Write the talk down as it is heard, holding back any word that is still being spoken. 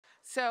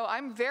So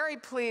I'm very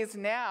pleased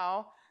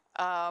now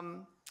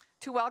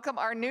to welcome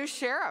our new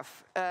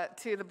sheriff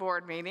to the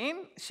board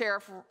meeting,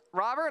 Sheriff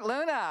Robert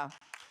Luna.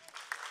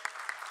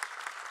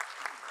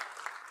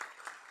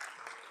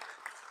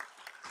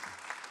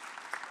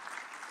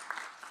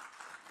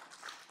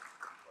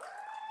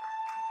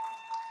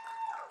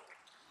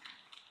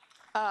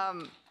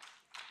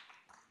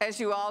 As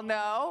you all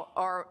know,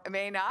 or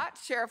may not,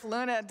 Sheriff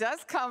Luna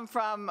does come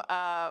from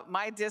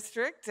my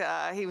district.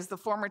 He was the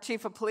former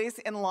chief of police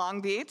in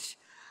Long Beach.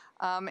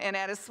 And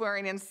at his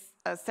swearing-in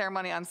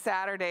ceremony on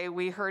Saturday,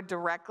 we heard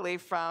directly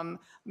from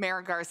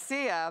Mayor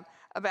Garcia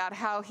about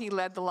how he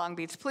led the Long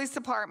Beach Police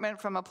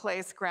Department from a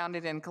place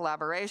grounded in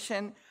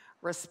collaboration,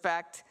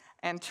 respect,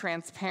 and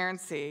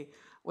transparency,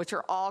 which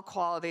are all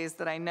qualities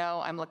that I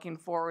know I'm looking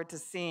forward to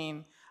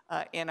seeing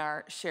in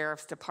our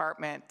sheriff's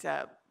department.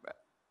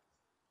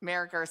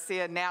 Mayor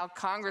Garcia, now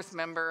Congress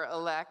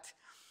member-elect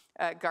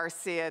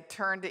Garcia,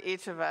 turned to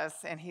each of us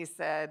and he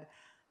said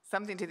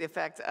something to the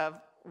effect of,